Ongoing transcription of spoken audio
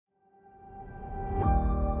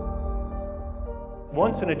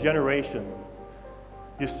Once in a generation,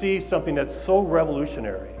 you see something that's so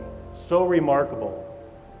revolutionary, so remarkable,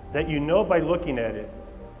 that you know by looking at it,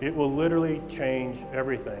 it will literally change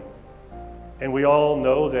everything. And we all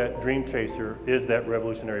know that Dream Chaser is that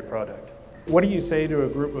revolutionary product. What do you say to a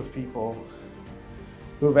group of people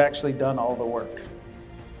who've actually done all the work,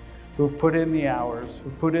 who've put in the hours,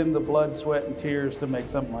 who've put in the blood, sweat, and tears to make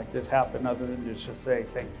something like this happen, other than just say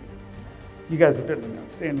thank you? You guys have done an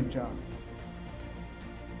outstanding job.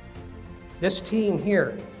 This team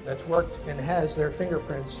here that's worked and has their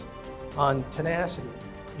fingerprints on Tenacity,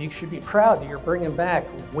 you should be proud that you're bringing back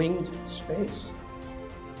winged space.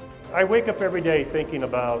 I wake up every day thinking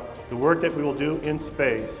about the work that we will do in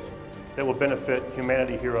space that will benefit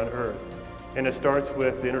humanity here on Earth. And it starts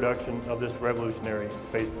with the introduction of this revolutionary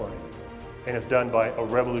space plane. And it's done by a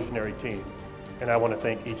revolutionary team. And I want to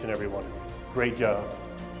thank each and every one of you. Great job.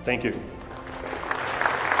 Thank you.